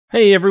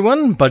Hey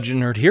everyone, Budget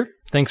Nerd here.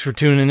 Thanks for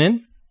tuning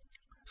in.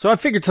 So I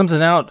figured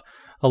something out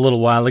a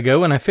little while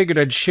ago, and I figured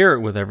I'd share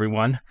it with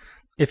everyone.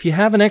 If you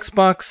have an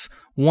Xbox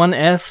One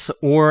S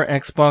or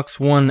Xbox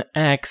One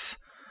X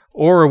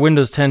or a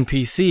Windows 10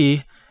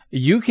 PC,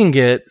 you can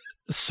get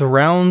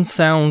surround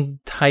sound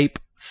type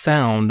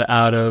sound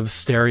out of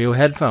stereo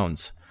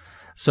headphones.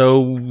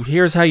 So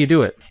here's how you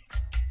do it.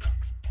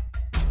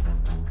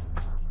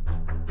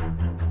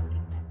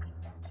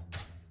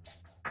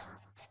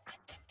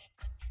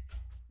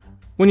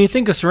 When you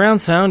think of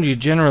surround sound, you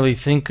generally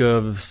think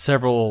of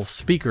several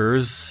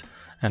speakers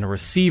and a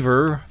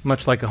receiver,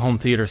 much like a home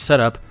theater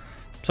setup.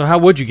 So how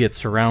would you get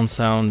surround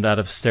sound out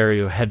of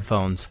stereo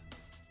headphones?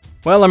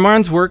 Well, our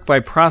minds work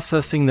by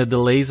processing the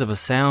delays of a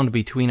sound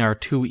between our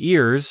two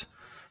ears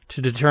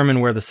to determine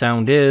where the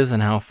sound is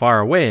and how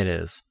far away it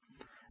is.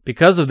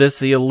 Because of this,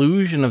 the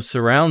illusion of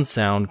surround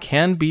sound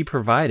can be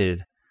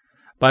provided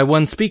by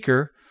one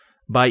speaker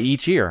by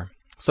each ear.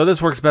 So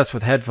this works best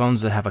with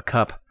headphones that have a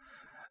cup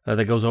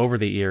that goes over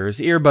the ears.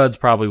 Earbuds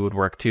probably would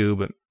work too,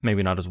 but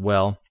maybe not as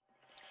well.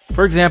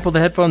 For example, the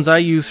headphones I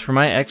use for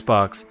my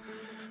Xbox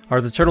are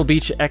the Turtle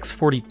Beach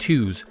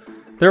X42s.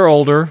 They're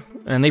older,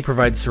 and they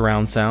provide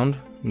surround sound.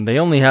 They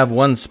only have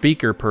one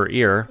speaker per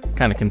ear.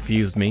 Kind of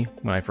confused me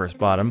when I first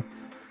bought them.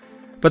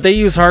 But they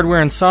use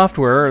hardware and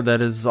software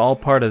that is all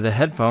part of the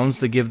headphones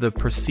to give the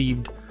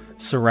perceived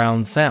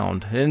surround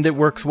sound, and it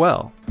works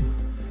well.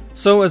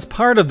 So as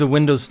part of the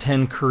Windows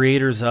 10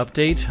 Creators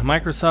Update,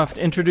 Microsoft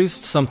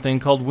introduced something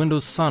called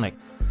Windows Sonic,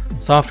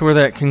 software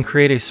that can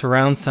create a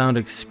surround sound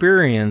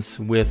experience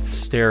with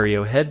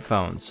stereo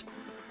headphones.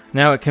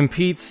 Now it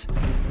competes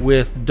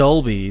with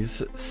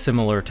Dolby's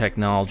similar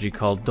technology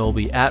called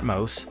Dolby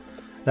Atmos.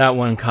 That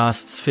one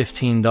costs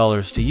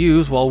 $15 to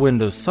use, while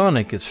Windows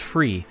Sonic is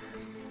free.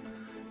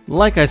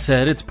 Like I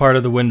said, it's part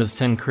of the Windows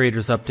 10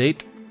 Creators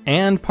Update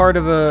and part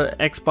of a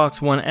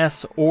Xbox One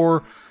S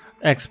or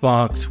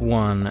Xbox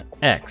One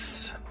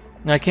X.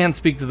 I can't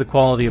speak to the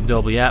quality of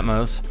Dolby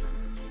Atmos,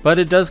 but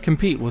it does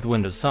compete with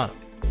Windows Sonic.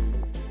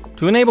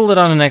 To enable it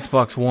on an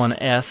Xbox One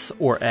S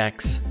or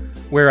X,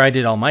 where I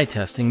did all my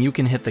testing, you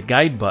can hit the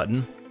guide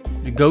button,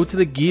 go to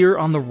the gear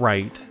on the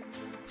right,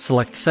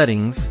 select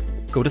Settings,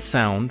 go to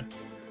Sound,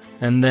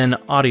 and then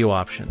Audio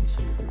Options.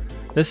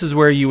 This is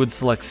where you would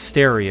select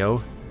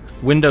Stereo,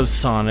 Windows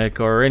Sonic,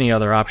 or any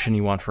other option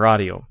you want for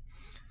audio.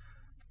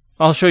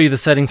 I'll show you the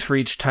settings for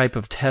each type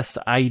of test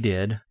I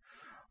did.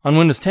 On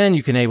Windows 10,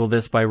 you can enable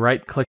this by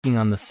right-clicking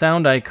on the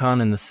sound icon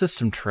in the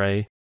system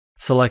tray,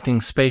 selecting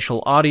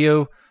Spatial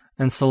Audio,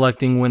 and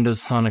selecting Windows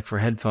Sonic for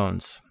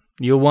headphones.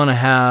 You'll want to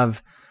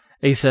have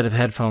a set of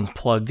headphones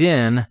plugged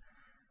in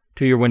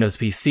to your Windows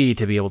PC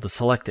to be able to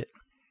select it.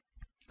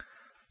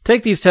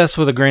 Take these tests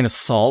with a grain of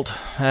salt,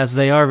 as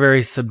they are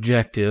very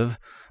subjective,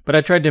 but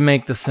I tried to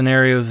make the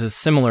scenarios as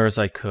similar as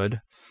I could.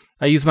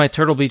 I used my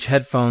Turtle Beach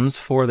headphones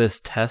for this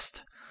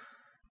test,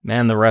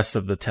 and the rest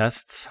of the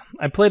tests.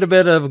 I played a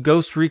bit of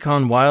Ghost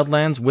Recon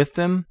Wildlands with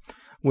them,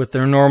 with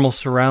their normal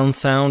surround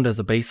sound as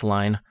a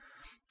baseline.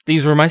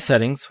 These were my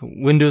settings.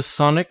 Windows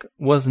Sonic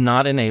was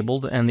not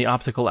enabled, and the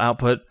optical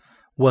output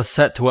was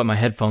set to what my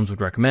headphones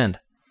would recommend.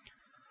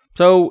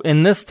 So,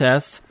 in this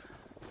test,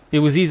 it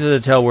was easy to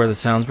tell where the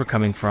sounds were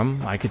coming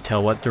from. I could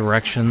tell what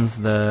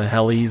directions the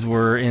helis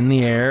were in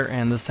the air,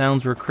 and the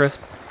sounds were crisp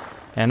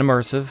and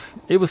immersive.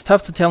 It was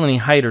tough to tell any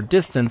height or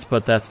distance,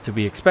 but that's to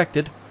be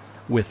expected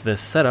with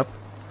this setup,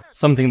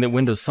 something that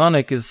Windows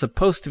Sonic is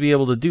supposed to be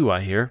able to do,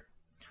 I hear.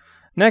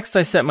 Next,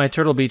 I set my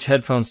Turtle Beach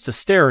headphones to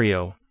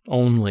stereo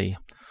only,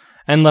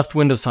 and left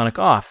Windows Sonic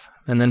off,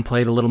 and then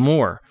played a little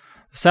more.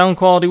 The sound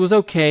quality was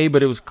okay,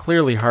 but it was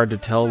clearly hard to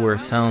tell where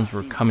sounds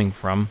were coming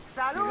from.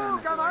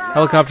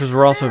 Helicopters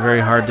were also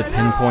very hard to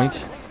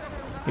pinpoint.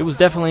 It was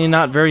definitely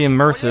not very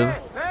immersive,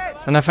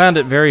 and I found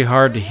it very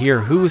hard to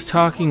hear who was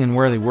talking and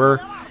where they were.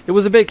 It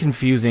was a bit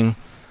confusing.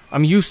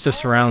 I'm used to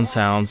surround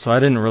sound, so I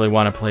didn't really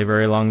want to play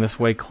very long this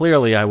way.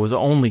 Clearly, I was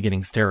only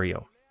getting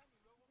stereo.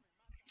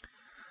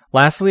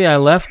 Lastly, I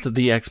left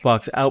the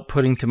Xbox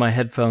outputting to my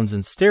headphones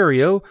in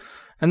stereo,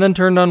 and then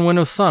turned on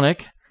Windows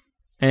Sonic,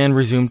 and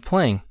resumed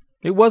playing.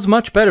 It was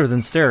much better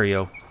than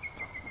stereo.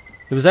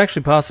 It was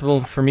actually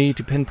possible for me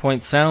to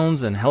pinpoint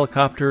sounds and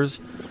helicopters,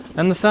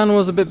 and the sound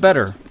was a bit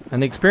better,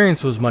 and the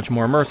experience was much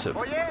more immersive,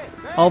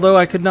 although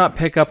I could not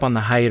pick up on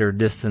the height or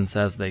distance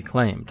as they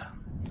claimed.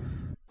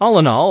 All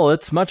in all,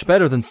 it's much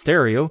better than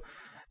stereo,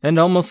 and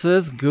almost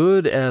as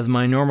good as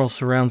my normal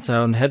surround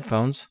sound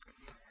headphones.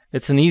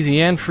 It's an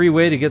easy and free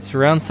way to get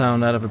surround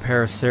sound out of a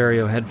pair of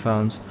stereo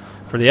headphones.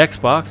 For the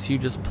Xbox, you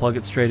just plug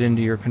it straight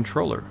into your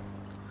controller.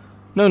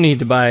 No need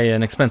to buy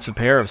an expensive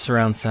pair of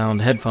surround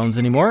sound headphones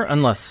anymore,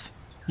 unless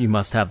you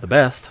must have the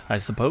best, I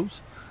suppose.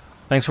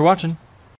 Thanks for watching.